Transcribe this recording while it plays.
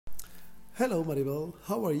Hello, Maribel.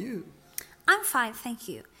 How are you? I'm fine, thank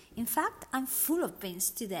you. In fact, I'm full of beans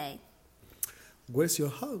today. Where's your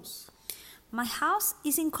house? My house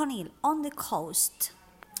is in Conil, on the coast.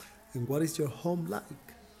 And what is your home like?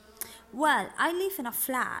 Well, I live in a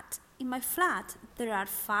flat. In my flat, there are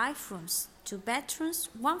 5 rooms, 2 bedrooms,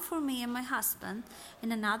 one for me and my husband,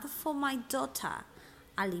 and another for my daughter,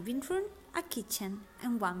 a living room, a kitchen,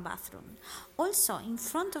 and 1 bathroom. Also, in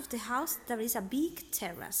front of the house, there is a big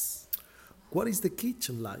terrace. What is the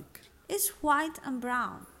kitchen like? It's white and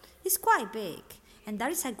brown. It's quite big, and there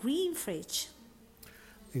is a green fridge.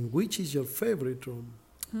 And which is your favorite room?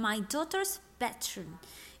 My daughter's bedroom.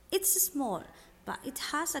 It's small, but it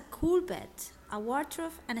has a cool bed, a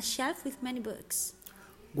wardrobe, and a shelf with many books.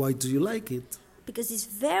 Why do you like it? Because it's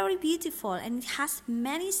very beautiful and it has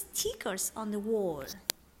many stickers on the wall.